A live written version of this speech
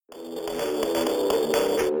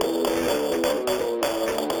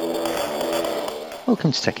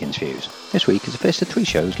Welcome to Tech Interviews. This week is the first of 3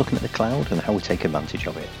 shows looking at the cloud and how we take advantage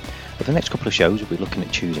of it. Over the next couple of shows we'll be looking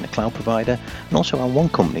at choosing a cloud provider and also how one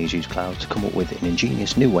company has used cloud to come up with an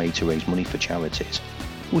ingenious new way to raise money for charities.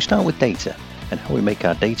 We'll start with data and how we make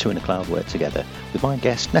our data and the cloud work together with my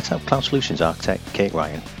guest, NetApp Cloud Solutions Architect Kate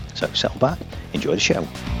Ryan. So settle back, enjoy the show.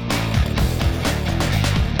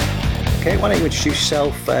 Okay, why don't you introduce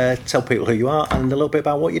yourself, tell people who you are and a little bit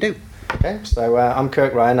about what you do. Okay, so I'm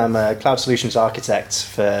Kirk Ryan. I'm a Cloud Solutions Architect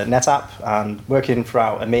for NetApp and working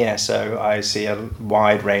throughout EMEA, so I see a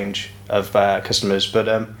wide range of customers.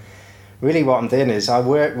 But really what I'm doing is I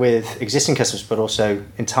work with existing customers, but also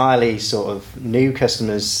entirely sort of new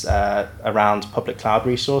customers around public cloud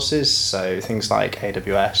resources, so things like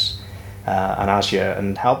AWS and Azure,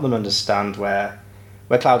 and help them understand where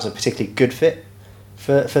cloud's a particularly good fit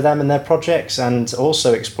for them and their projects, and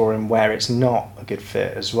also exploring where it's not a good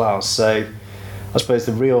fit as well. So I suppose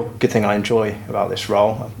the real good thing I enjoy about this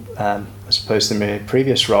role, as opposed to my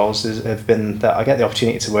previous roles, have been that I get the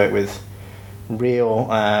opportunity to work with real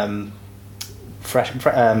fresh,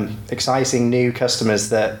 exciting new customers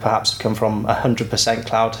that perhaps have come from 100%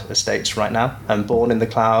 cloud estates right now and born in the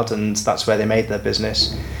cloud, and that's where they made their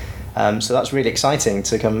business. So that's really exciting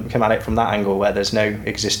to come at it from that angle where there's no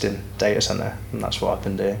existing data center, and that's what I've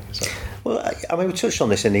been doing. So. Well, I mean, we touched on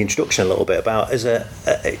this in the introduction a little bit about as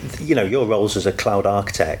your roles as a cloud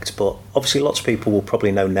architect, but obviously lots of people will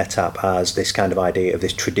probably know NetApp as this kind of idea of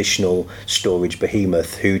this traditional storage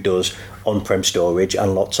behemoth who does on-prem storage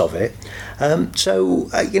and lots of it. What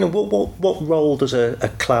role does a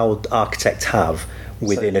cloud architect have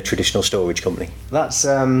within a traditional storage company? That's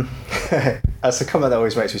that's a comment that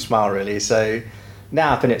always makes me smile, really. So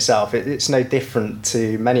NetApp in itself, it's no different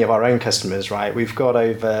to many of our own customers, right? We've got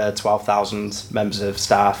over 12,000 members of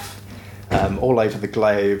staff all over the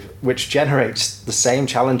globe, which generates the same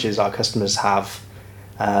challenges our customers have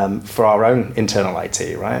for our own internal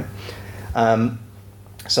IT, right?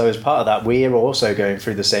 So as part of that, we are also going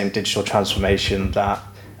through the same digital transformation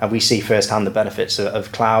and we see firsthand the benefits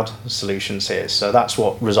of cloud solutions here. So that's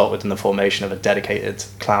what resulted in the formation of a dedicated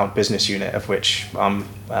cloud business unit, of which I'm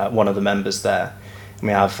one of the members there. And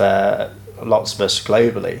we have lots of us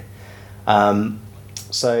globally.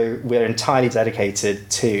 So we're entirely dedicated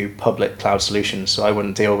to public cloud solutions. So I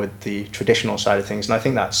wouldn't deal with the traditional side of things. And I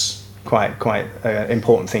think that's quite an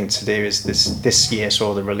important thing to do. Is this year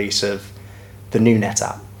saw the release of the new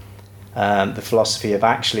NetApp. The philosophy of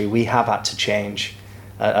actually we have had to change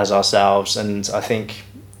as ourselves, and I think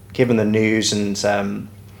given the news and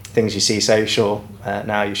things you see social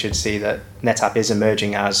now, you should see that NetApp is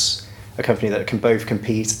emerging as a company that can both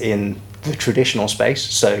compete in the traditional space,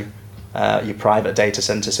 so your private data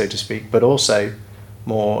center, so to speak, but also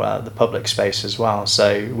more the public space as well.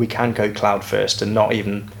 So we can go cloud first and not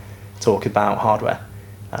even talk about hardware,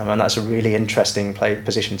 and that's a really interesting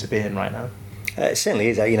position to be in right now. It certainly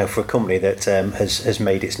is, for a company that has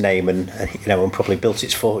made its name and probably built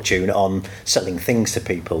its fortune on selling things to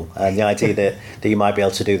people, and the idea that you might be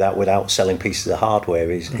able to do that without selling pieces of hardware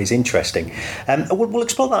is interesting. We'll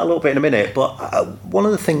explore that a little bit in a minute, but one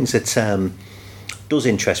of the things that does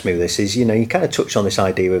interest me with this is, you kind of touched on this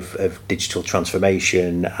idea of digital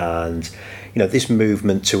transformation and, this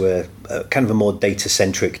movement to a kind of a more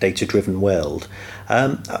data-centric, data-driven world.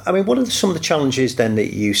 What are some of the challenges then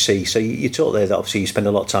that you see? So you talked there that obviously you spend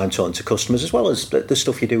a lot of time talking to customers as well as the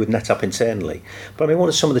stuff you do with NetApp internally. But what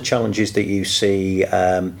are some of the challenges that you see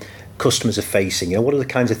customers are facing? What are the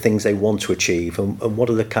kinds of things they want to achieve, and what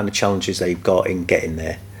are the kind of challenges they've got in getting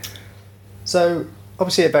there? So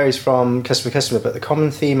obviously it varies from customer to customer, but the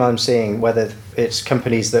common theme I'm seeing, whether it's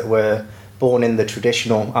companies that were born in the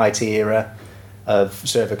traditional IT era of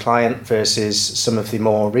server client versus some of the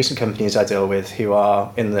more recent companies I deal with who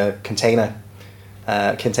are in the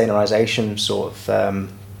containerization sort of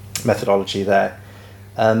methodology there,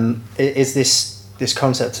 is this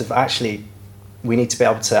concept of actually we need to be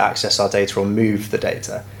able to access our data or move the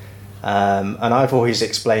data. And I've always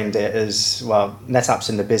explained it as, well, NetApp's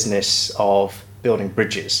in the business of building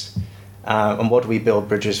bridges. And what do we build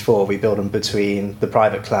bridges for? We build them between the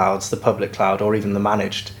private clouds, the public cloud, or even the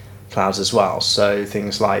managed clouds as well. So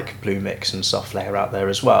things like Bluemix and SoftLayer out there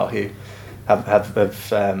as well, who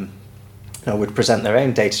would present their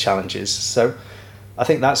own data challenges. So I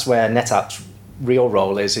think that's where NetApp's real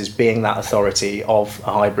role is being that authority of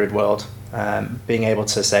a hybrid world, being able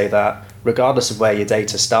to say that regardless of where your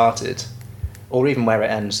data started, or even where it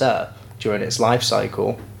ends up during its life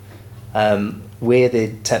cycle, we're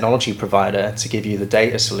the technology provider to give you the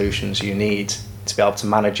data solutions you need to be able to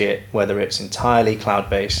manage it, whether it's entirely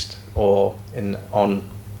cloud-based or on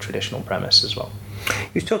traditional premise as well.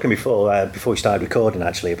 You was talking before we started recording,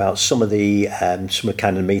 actually, about some of the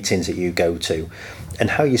kind of meetings that you go to, and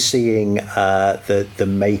how you're seeing the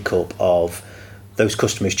makeup of those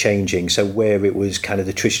customers changing. So where it was kind of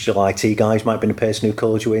the traditional IT guys might have been the person who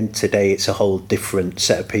called you in, today it's a whole different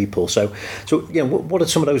set of people. So what are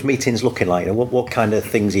some of those meetings looking like? And what kind of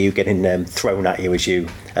things are you getting thrown at you as you,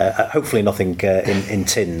 hopefully nothing in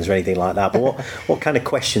tins or anything like that, but what kind of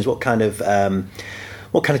questions, what kind of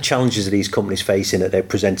challenges are these companies facing that they're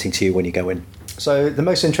presenting to you when you go in? So the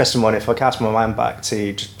most interesting one, if I cast my mind back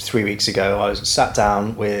to just 3 weeks ago, I was sat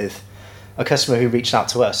down with a customer who reached out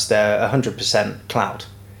to us. They're 100% cloud.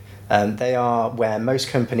 They are where most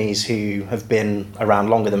companies who have been around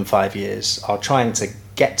longer than 5 years are trying to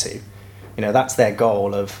get to. That's their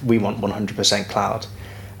goal of, we want 100% cloud.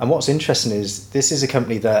 And what's interesting is this is a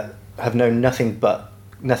company that have known nothing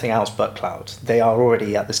else but cloud. They are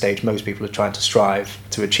already at the stage most people are trying to strive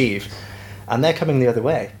to achieve, and they're coming the other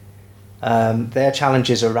way. Their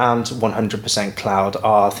challenges around 100% cloud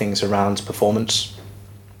are things around performance.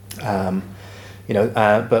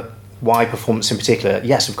 But why performance in particular?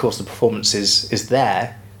 Yes, of course, the performance is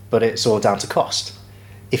there, but it's all down to cost.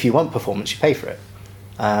 If you want performance, you pay for it.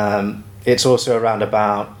 It's also around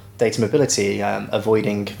about data mobility,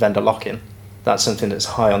 avoiding vendor lock-in. That's something that's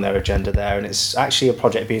high on their agenda there, and it's actually a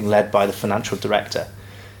project being led by the financial director,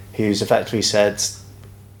 who's effectively said,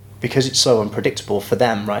 because it's so unpredictable for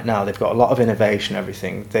them right now, they've got a lot of innovation,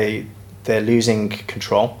 everything, they're losing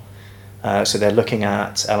control. So they're looking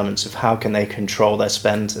at elements of how can they control their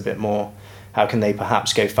spend a bit more, how can they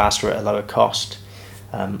perhaps go faster at a lower cost,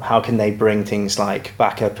 how can they bring things like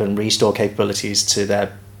backup and restore capabilities to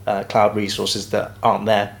their cloud resources that aren't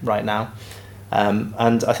there right now.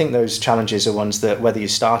 And I think those challenges are ones that, whether you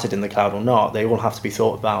started in the cloud or not, they all have to be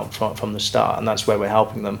thought about from the start, and that's where we're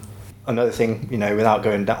helping them. Another thing, without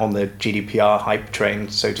going down on the GDPR hype train,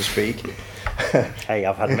 so to speak. Hey,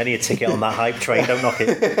 I've had many a ticket on that hype train, don't knock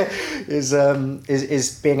it.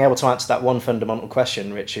 is being able to answer that one fundamental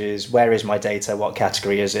question, which is, where is my data, what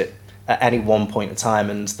category is it at any one point in time?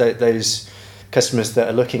 And those customers that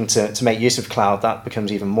are looking to make use of cloud, that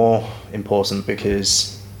becomes even more important,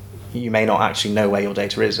 because you may not actually know where your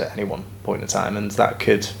data is at any one point in time, and that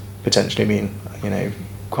could potentially mean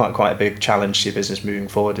quite a big challenge to your business moving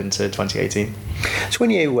forward into 2018. So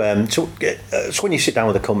when you when you sit down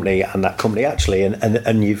with a company, and that company actually,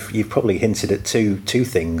 and you've probably hinted at two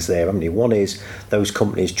things there, haven't you? One is those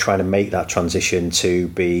companies trying to make that transition to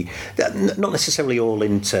be not necessarily all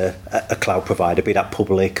into a cloud provider, be that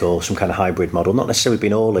public or some kind of hybrid model, not necessarily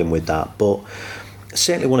being all in with that, but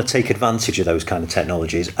certainly want to take advantage of those kind of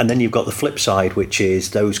technologies. And then you've got the flip side, which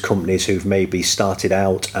is those companies who've maybe started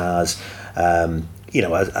out as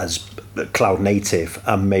as cloud native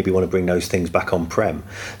and maybe want to bring those things back on-prem.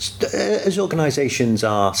 As organisations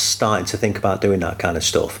are starting to think about doing that kind of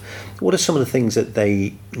stuff, what are some of the things that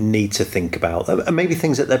they need to think about? And maybe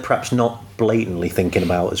things that they're perhaps not blatantly thinking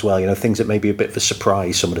about as well, things that may be a bit of a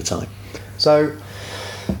surprise some of the time. So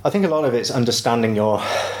I think a lot of it's understanding your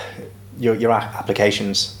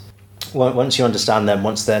applications. Once you understand them,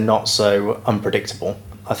 once they're not so unpredictable,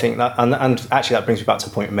 I think that, and actually that brings me back to a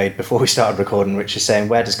point we made before we started recording, which is saying,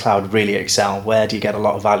 where does cloud really excel? Where do you get a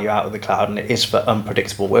lot of value out of the cloud? And it is for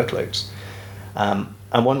unpredictable workloads. And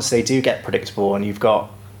once they do get predictable, and you've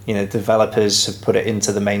got, developers have put it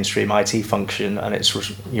into the mainstream IT function, and it's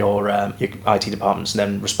your IT department's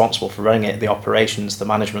then responsible for running it, the operations, the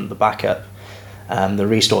management, the backup, the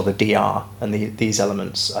restore, the DR, and these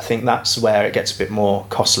elements. I think that's where it gets a bit more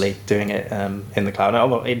costly doing it in the cloud.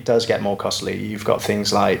 Now, it does get more costly. You've got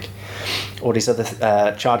things like all these other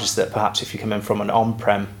charges that perhaps if you come in from an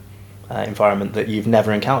on-prem environment that you've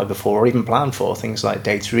never encountered before or even planned for, things like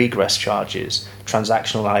data egress charges,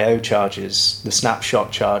 transactional I/O charges, the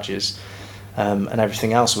snapshot charges, and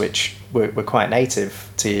everything else, which were quite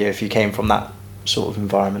native to you if you came from that sort of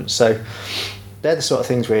environment. So they're the sort of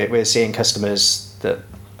things we're seeing customers that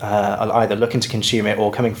are either looking to consume it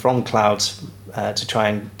or coming from clouds to try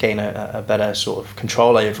and gain a better sort of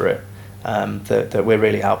control over it, that we're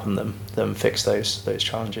really helping them fix those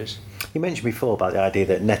challenges. You mentioned before about the idea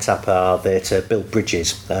that NetApp are there to build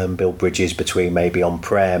bridges between maybe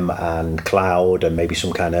on-prem and cloud, and maybe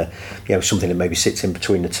some kind of, something that maybe sits in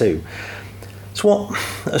between the two. So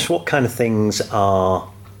what kind of things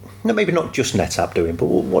are, maybe not just NetApp doing, but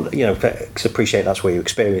what, because I appreciate that's where your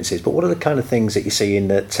experience is, but what are the kind of things that you see in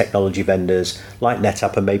the technology vendors like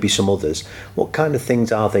NetApp and maybe some others? What kind of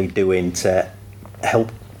things are they doing to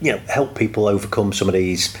help people overcome some of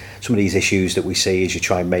these issues that we see as you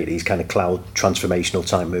try and make these kind of cloud transformational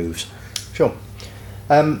type moves? Sure.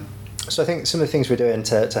 So I think some of the things we're doing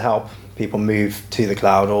to help people move to the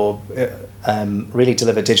cloud or really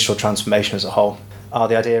deliver digital transformation as a whole are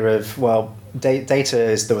the idea of, well, data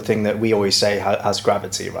is the thing that we always say has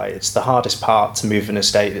gravity, right? It's the hardest part to move an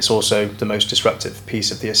estate. It's also the most disruptive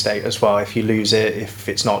piece of the estate as well. If you lose it, if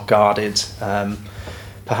it's not guarded,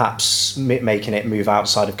 perhaps making it move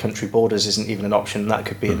outside of country borders isn't even an option. That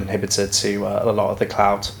could be an inhibitor to a lot of the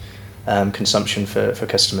cloud consumption for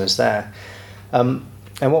customers there.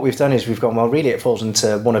 And what we've done is we've gone, well, really it falls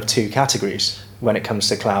into one of two categories when it comes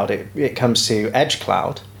to cloud. It comes to edge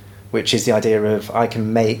cloud, which is the idea of I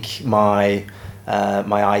can make my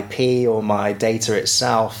IP or my data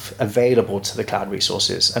itself available to the cloud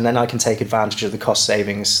resources, and then I can take advantage of the cost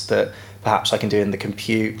savings that perhaps I can do in the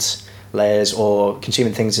compute layers or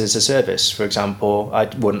consuming things as a service. For example, I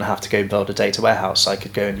wouldn't have to go build a data warehouse. I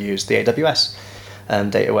could go and use the AWS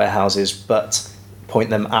data warehouses, but point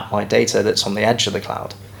them at my data that's on the edge of the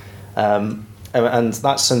cloud. And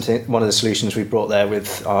that's one of the solutions we brought there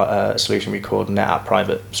with our solution we called NetApp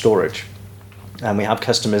Private Storage. And we have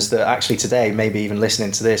customers that actually today, maybe even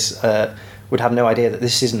listening to this, would have no idea that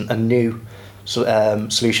this isn't a new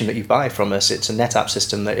solution that you buy from us. It's a NetApp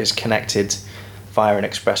system that is connected via an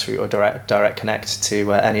express route or direct connect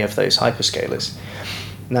to any of those hyperscalers.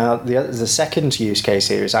 Now, the second use case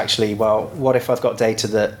here is actually, well, what if I've got data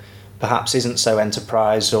that perhaps isn't so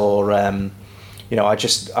enterprise or I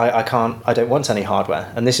don't want any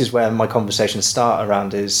hardware. And this is where my conversations start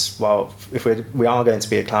around is, well, if we are going to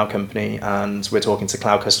be a cloud company and we're talking to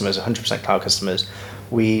cloud customers, 100% cloud customers,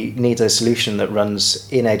 we need a solution that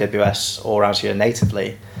runs in AWS or Azure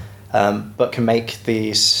natively, but can make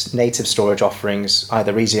these native storage offerings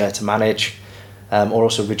either easier to manage or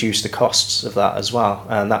also reduce the costs of that as well.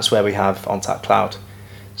 And that's where we have ONTAP Cloud.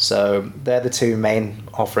 So they're the two main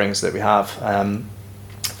offerings that we have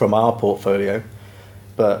from our portfolio.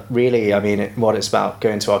 But really, I mean, what it's about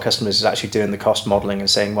going to our customers is actually doing the cost modeling and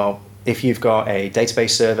saying, well, if you've got a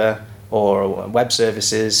database server or web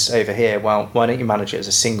services over here, well, why don't you manage it as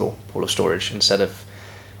a single pool of storage instead of,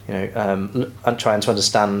 trying to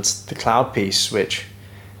understand the cloud piece, which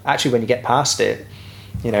actually when you get past it,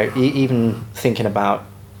 even thinking about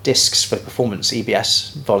disks for performance,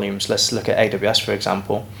 EBS volumes, let's look at AWS, for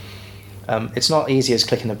example, it's not easy as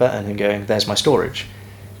clicking a button and going, there's my storage.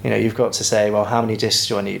 You've got to say, well, how many disks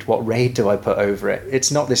do I need? What RAID do I put over it? It's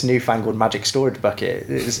not this newfangled magic storage bucket.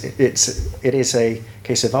 It is a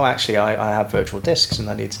case of, actually, I have virtual disks and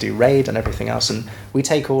I need to do RAID and everything else. And we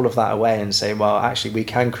take all of that away and say, well, actually, we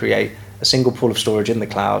can create a single pool of storage in the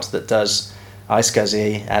cloud that does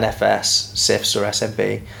iSCSI, NFS, CIFS or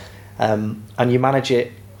SMB, and you manage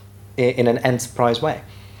it in an enterprise way.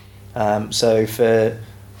 So for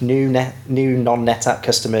new non-NetApp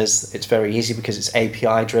customers, it's very easy because it's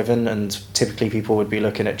API driven, and typically people would be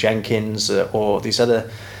looking at Jenkins or these other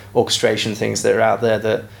orchestration things that are out there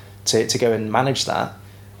that to go and manage that.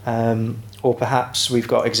 Or perhaps we've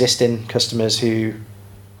got existing customers who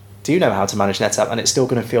do know how to manage NetApp and it's still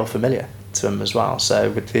going to feel familiar to them as well. So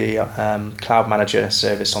with the Cloud Manager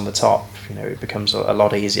service on the top, it becomes a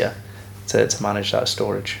lot easier to manage that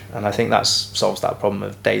storage. And I think that solves that problem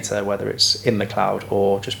of data, whether it's in the cloud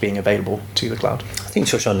or just being available to the cloud. I think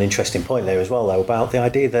you touched on an interesting point there as well, though, about the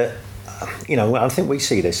idea that, I think we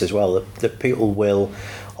see this as well, that people will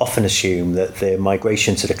often assume that the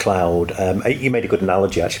migration to the cloud, you made a good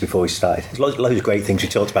analogy actually before we started. There's loads of great things we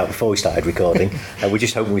talked about before we started recording, and we're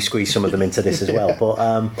just hoping we squeeze some of them into this as well.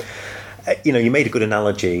 But you made a good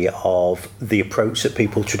analogy of the approach that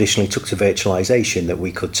people traditionally took to virtualization, that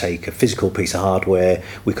we could take a physical piece of hardware,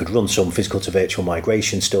 we could run some physical to virtual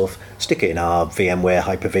migration stuff, stick it in our VMware,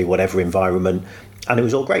 Hyper-V, whatever environment, and it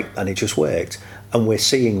was all great and it just worked. And we're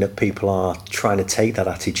seeing that people are trying to take that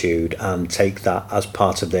attitude and take that as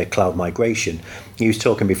part of their cloud migration. You was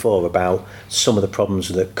talking before about some of the problems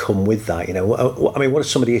that come with that. What are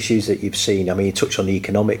some of the issues that you've seen? I mean, you touched on the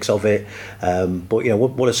economics of it, but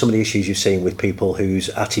what are some of the issues you've seen with people whose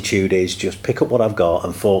attitude is just pick up what I've got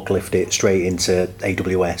and forklift it straight into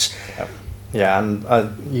AWS? Yeah,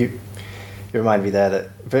 and you remind me there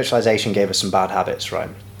that virtualization gave us some bad habits, right?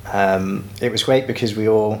 It was great because we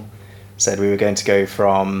all said we were going to go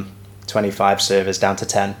from 25 servers down to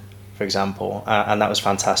 10, for example, and that was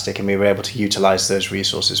fantastic, and we were able to utilize those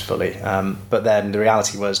resources fully. But then the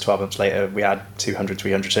reality was 12 months later, we had 200,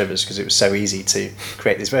 300 servers because it was so easy to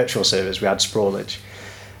create these virtual servers. We had sprawlage.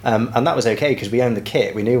 And that was okay because we owned the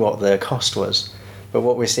kit. We knew what the cost was. But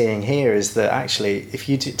what we're seeing here is that actually, if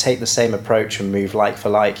you take the same approach and move like for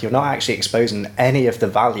like, you're not actually exposing any of the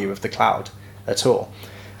value of the cloud at all.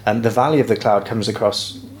 And the value of the cloud comes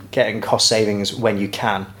across getting cost savings when you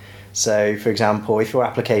can. So, for example, if your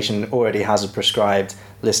application already has a prescribed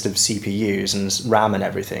list of CPUs and RAM and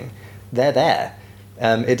everything. They're there.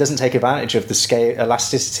 It doesn't take advantage of the scale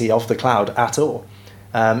elasticity of the cloud at all.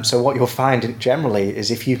 So what you'll find generally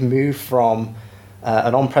is if you move from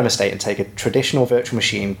an on-premise state and take a traditional virtual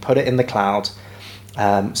machine, put it in the cloud,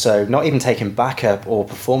 so not even taking backup or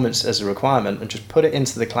performance as a requirement, and just put it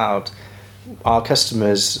into the cloud, our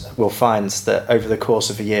customers will find that over the course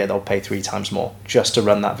of a year they'll pay 3 times more just to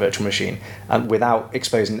run that virtual machine, and without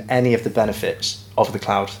exposing any of the benefits of the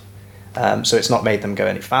cloud. So it's not made them go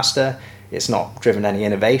any faster, it's not driven any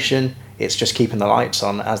innovation, it's just keeping the lights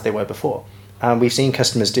on as they were before. And we've seen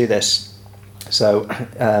customers do this. So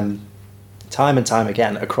time and time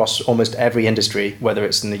again across almost every industry, whether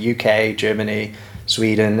it's in the UK, Germany,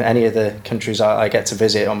 Sweden, any of the countries I get to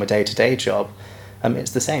visit on my day-to-day job,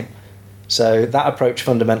 it's the same. So that approach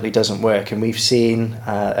fundamentally doesn't work. And we've seen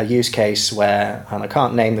a use case where, and I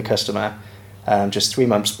can't name the customer, just 3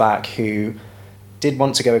 months back, who did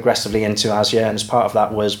want to go aggressively into Azure, and as part of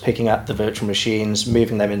that was picking up the virtual machines,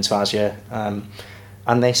 moving them into Azure,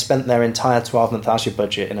 and they spent their entire 12-month Azure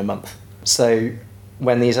budget in a month. So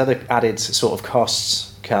when these other added sort of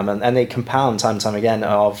costs come, and they compound time and time again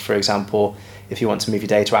of, for example, if you want to move your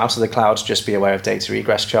data out of the cloud, just be aware of data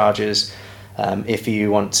egress charges. If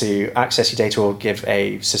you want to access your data or give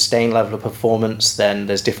a sustained level of performance, then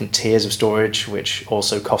there's different tiers of storage, which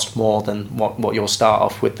also cost more than what you'll start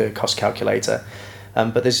off with the cost calculator.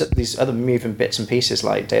 But there's these other moving bits and pieces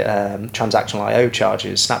like transactional I/O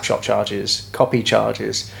charges, snapshot charges, copy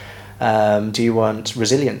charges. Do you want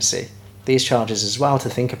resiliency? These charges as well to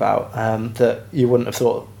think about that you wouldn't have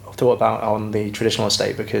thought about on the traditional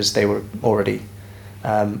estate because they were already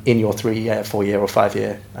in your 3-year, 4-year or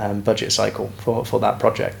 5-year budget cycle for that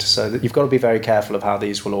project. So that you've got to be very careful of how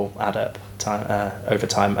these will all add up over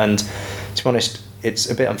time. And to be honest, it's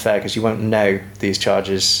a bit unfair because you won't know these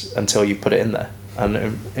charges until you put it in there.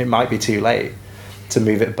 And it might be too late to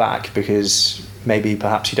move it back because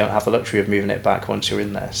perhaps you don't have the luxury of moving it back once you're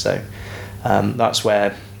in there. So that's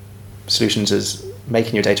where solutions as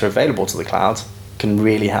making your data available to the cloud can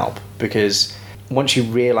really help, because once you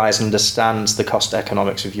realize and understand the cost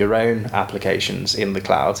economics of your own applications in the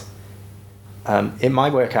cloud, it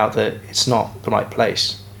might work out that it's not the right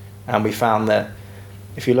place. And we found that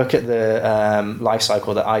if you look at the life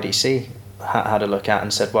cycle that IDC had a look at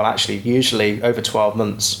and said, well, actually, usually over 12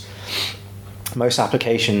 months, most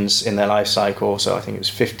applications in their life cycle, so I think it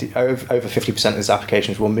was over 50% of these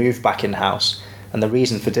applications will move back in-house. And the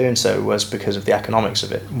reason for doing so was because of the economics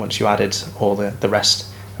of it. Once you added all the rest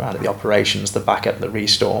around the operations, the backup, the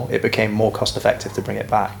restore, it became more cost effective to bring it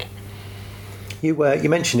back. You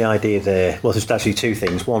mentioned the idea there. Well, there's actually 2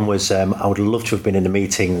 things. One was I would love to have been in a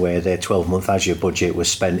meeting where their 12-month Azure budget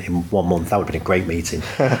was spent in 1 month. That would have been a great meeting.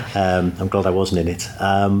 I'm glad I wasn't in it.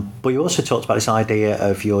 But you also talked about this idea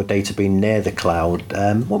of your data being near the cloud.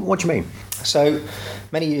 What do you mean? So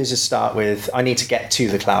many users start with, I need to get to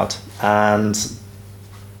the cloud. And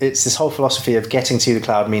it's this whole philosophy of getting to the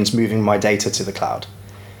cloud means moving my data to the cloud.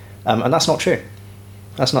 And that's not true.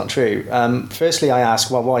 That's not true. Firstly, I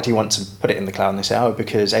ask, well, why do you want to put it in the cloud? And they say,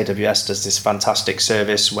 because AWS does this fantastic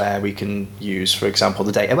service where we can use, for example,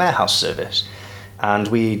 the data warehouse service. And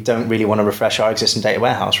we don't really want to refresh our existing data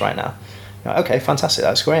warehouse right now. Okay, fantastic,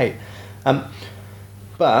 that's great.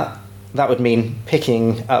 But that would mean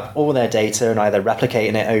picking up all their data and either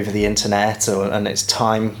replicating it over the internet, and it's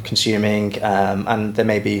time consuming, and there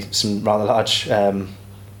may be some rather large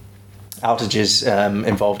outages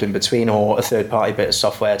involved in between, or a third-party bit of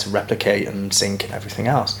software to replicate and sync and everything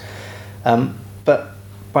else. But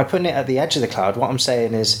by putting it at the edge of the cloud, what I'm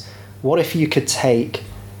saying is, what if you could take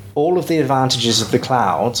all of the advantages of the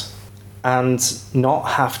cloud and not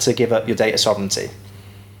have to give up your data sovereignty,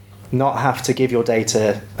 not have to give your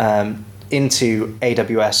data into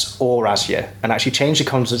AWS or Azure, and actually change the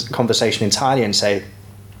conversation entirely and say,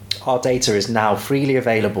 our data is now freely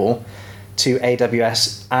available to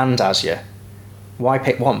AWS and Azure. Why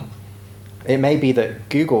pick one? It may be that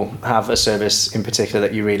Google have a service in particular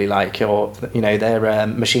that you really like, or their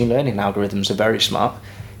machine learning algorithms are very smart.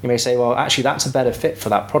 You may say, well, actually, that's a better fit for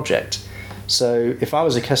that project. So if I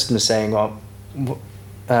was a customer saying, well,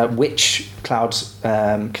 which cloud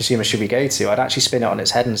consumer should we go to? I'd actually spin it on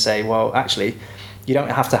its head and say, well, actually, you don't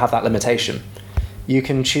have to have that limitation. You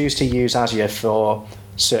can choose to use Azure for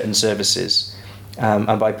certain services.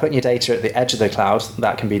 And by putting your data at the edge of the cloud,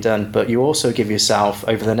 that can be done. But you also give yourself,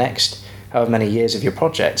 over the next however many years of your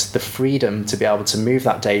project, the freedom to be able to move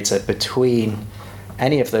that data between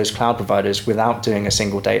any of those cloud providers without doing a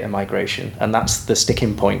single data migration. And that's the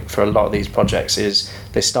sticking point for a lot of these projects, is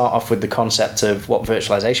they start off with the concept of what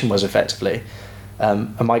virtualization was effectively,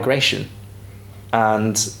 a migration.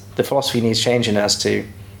 And the philosophy needs changing as to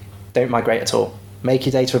don't migrate at all. Make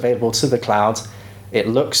your data available to the cloud. It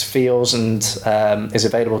looks, feels, and is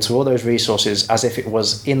available to all those resources as if it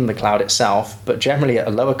was in the cloud itself, but generally at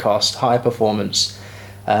a lower cost, higher performance,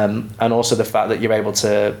 and also the fact that you're able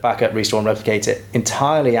to back up, restore, and replicate it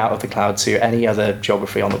entirely out of the cloud to any other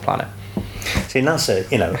geography on the planet. See, and that's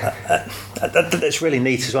that's really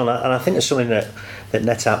neat as well, and I think it's something that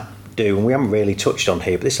NetApp do, and we haven't really touched on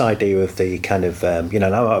here, but this idea of the kind of, and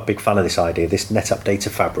I'm a big fan of this idea, this NetApp data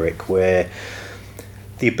fabric, where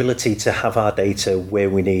the ability to have our data where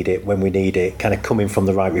we need it, when we need it, kind of coming from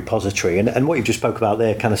the right repository. And what you just spoke about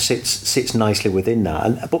there kind of sits nicely within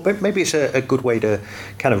that. But maybe it's a good way to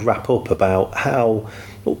kind of wrap up about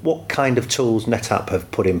what kind of tools NetApp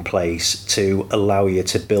have put in place to allow you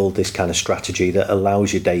to build this kind of strategy that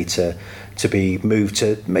allows your data to be moved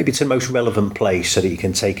to maybe to the most relevant place so that you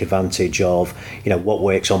can take advantage of, what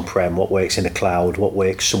works on-prem, what works in the cloud, what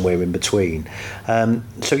works somewhere in between.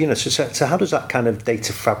 So how does that kind of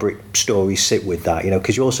data fabric story sit with that?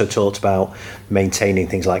 Because you also talked about maintaining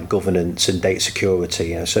things like governance and data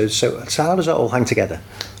security. So how does that all hang together?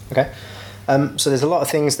 Okay. So there's a lot of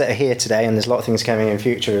things that are here today, and there's a lot of things coming in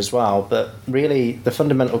future as well. But really, the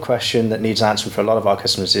fundamental question that needs answering for a lot of our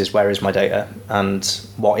customers is, where is my data, and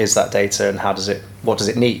what is that data, and what does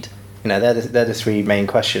it need? They're the three main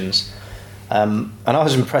questions. And I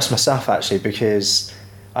was impressed myself actually, because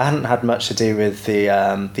I hadn't had much to do with the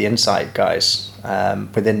Insight guys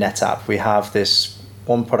within NetApp. We have this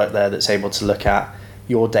one product there that's able to look at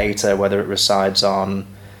your data, whether it resides on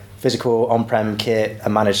physical on-prem kit, a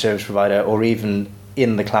managed service provider, or even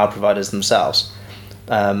in the cloud providers themselves.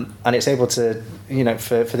 And it's able to,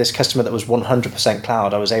 for this customer that was 100%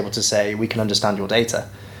 cloud, I was able to say, we can understand your data.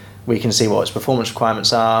 We can see what its performance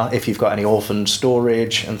requirements are, if you've got any orphaned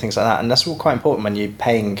storage and things like that. And that's all quite important when you're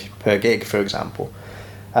paying per gig, for example.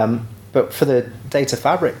 But for the data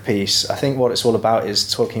fabric piece, I think what it's all about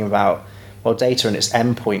is talking about, data and its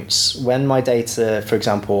endpoints. When my data, for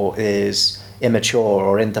example, is immature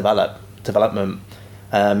or in development,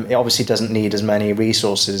 it obviously doesn't need as many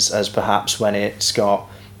resources as perhaps when it's got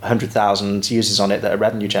 100,000 users on it that are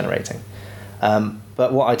revenue generating.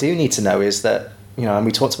 But what I do need to know is that, and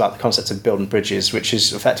we talked about the concept of building bridges, which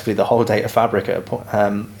is effectively the whole data fabric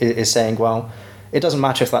is saying, it doesn't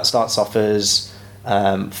matter if that starts off as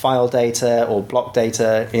file data or block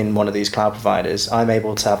data in one of these cloud providers. I'm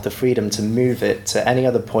able to have the freedom to move it to any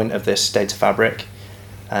other point of this data fabric,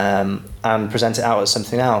 and present it out as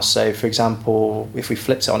something else. So, for example, if we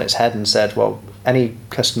flipped it on its head and said, any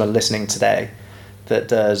customer listening today that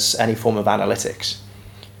does any form of analytics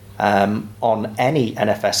on any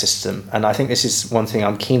NFS system, and I think this is one thing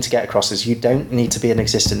I'm keen to get across, is you don't need to be an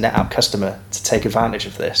existing NetApp customer to take advantage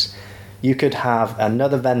of this. You could have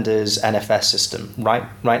another vendor's NFS system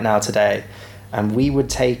right now today, and we would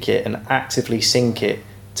take it and actively sync it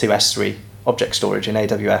to S3 object storage in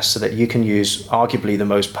AWS so that you can use arguably the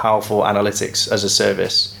most powerful analytics as a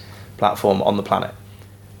service platform on the planet,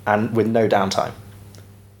 and with no downtime.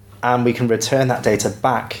 And we can return that data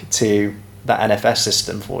back to that NFS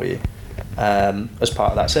system for you as part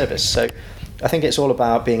of that service. So I think it's all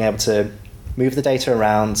about being able to move the data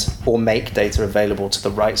around or make data available to the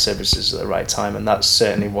right services at the right time. And that's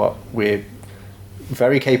certainly what we're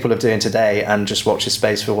very capable of doing today, and just watch this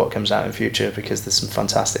space for what comes out in future, because there's some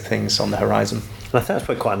fantastic things on the horizon. And I think that's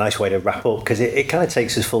probably quite a nice way to wrap up, because it kind of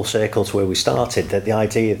takes us full circle to where we started, that the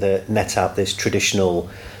idea that NetApp, this traditional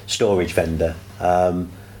storage vendor,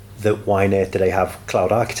 that why on earth do they have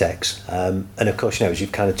cloud architects? And of course, as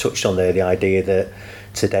you've kind of touched on there, the idea that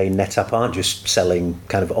today NetApp aren't just selling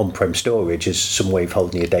kind of on-prem storage as some way of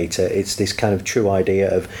holding your data. It's this kind of true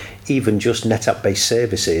idea of even just NetApp-based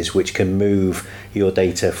services which can move your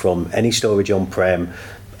data from any storage on-prem,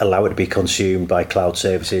 allow it to be consumed by cloud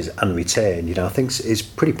services and return. I think it's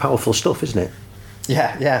pretty powerful stuff, isn't it?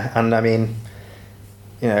 Yeah. And I mean,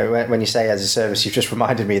 when you say as a service, you've just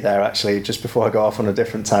reminded me there, actually, just before I go off on a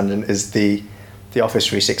different tangent, is the Office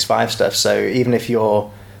 365 stuff. So even if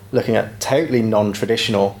you're looking at totally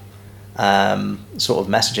non-traditional sort of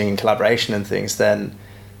messaging and collaboration and things, then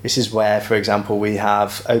this is where, for example, we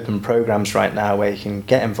have open programs right now where you can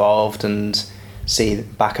get involved and see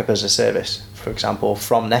backup as a service, for example,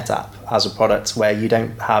 from NetApp as a product, where you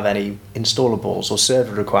don't have any installables or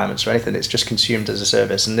server requirements or anything. It's just consumed as a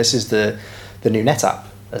service. And this is the new NetApp,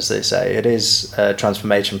 as they say. It is a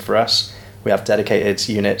transformation for us. We have dedicated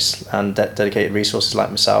units and dedicated resources like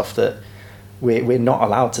myself that we're not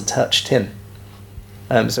allowed to touch tin.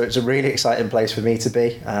 So it's a really exciting place for me to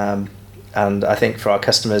be. And I think for our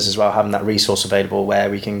customers as well, having that resource available where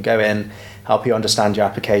we can go in, help you understand your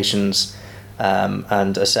applications,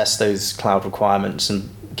 and assess those cloud requirements and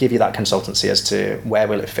give you that consultancy as to where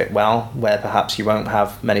will it fit well, where perhaps you won't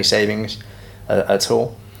have many savings at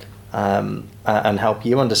all, and help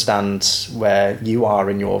you understand where you are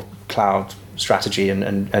in your cloud strategy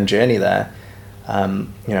and journey there.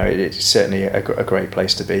 It's certainly a great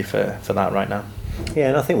place to be for that right now. Yeah,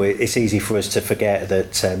 and I think it's easy for us to forget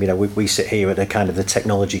that we sit here at the kind of the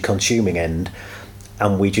technology consuming end,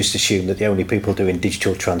 and we just assume that the only people doing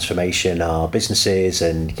digital transformation are businesses,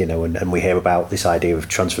 and we hear about this idea of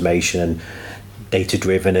transformation and data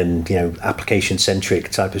driven and application centric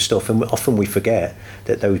type of stuff, and often we forget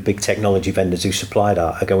that those big technology vendors who supply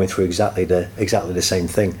that are going through exactly the same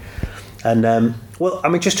thing. And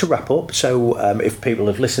just to wrap up, so if people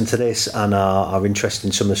have listened to this and are interested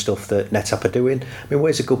in some of the stuff that NetApp are doing,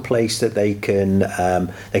 where's a good place that they can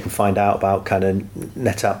find out about kind of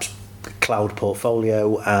NetApp's cloud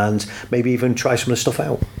portfolio and maybe even try some of the stuff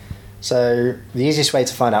out? So the easiest way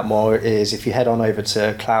to find out more is if you head on over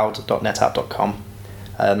to cloud.netapp.com,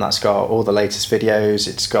 and that's got all the latest videos.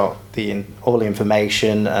 It's got all the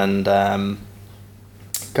information and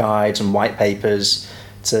guides and white papers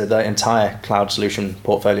to the entire cloud solution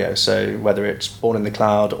portfolio. So whether it's born in the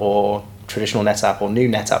cloud or traditional NetApp or new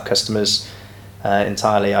NetApp customers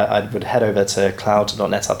entirely, I would head over to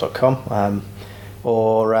cloud.netapp.com.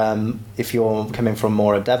 Or if you're coming from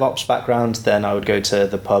more a DevOps background, then I would go to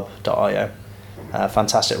thepub.io.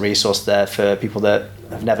 Fantastic resource there for people that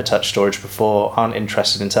have never touched storage before, aren't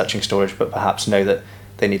interested in touching storage, but perhaps know that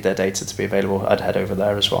they need their data to be available. I'd head over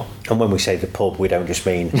there as well. And when we say the pub, we don't just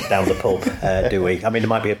mean down the pub, do we? There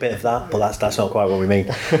might be a bit of that, but that's not quite what we mean.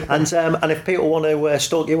 And if people want to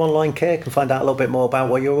stalk you online, Kirk, and find out a little bit more about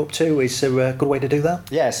what you're up to, is there a good way to do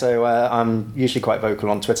that? Yeah, so I'm usually quite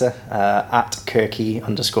vocal on Twitter, at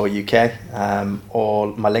Kirky_UK, or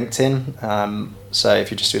my LinkedIn. So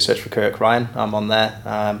if you just do a search for Kirk Ryan, I'm on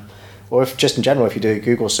there. Or if just in general, if you do a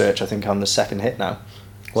Google search, I think I'm the second hit now.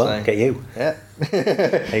 Well, so, get you. Yeah.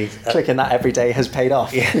 Clicking that every day has paid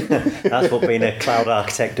off. Yeah, that's what being a cloud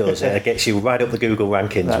architect does. It gets you right up the Google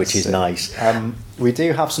rankings, which is nice. We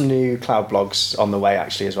do have some new cloud blogs on the way,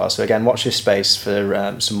 actually, as well. So again, watch this space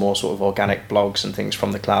for some more sort of organic blogs and things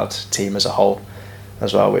from the cloud team as a whole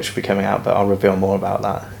as well, which will be coming out, but I'll reveal more about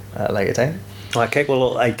that at a later date. Okay,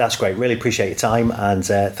 well, that's great. Really appreciate your time, and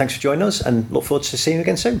thanks for joining us, and look forward to seeing you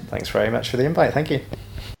again soon. Thanks very much for the invite. Thank you.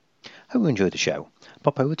 Hope you enjoyed the show.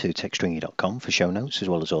 Pop over to techstringy.com for show notes as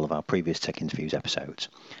well as all of our previous Tech Interviews episodes.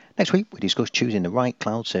 Next week, we discuss choosing the right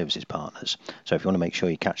cloud services partners. So if you want to make sure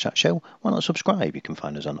you catch that show, why not subscribe? You can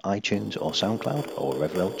find us on iTunes or SoundCloud or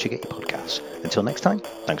wherever else you get your podcasts. Until next time,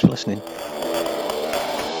 thanks for listening.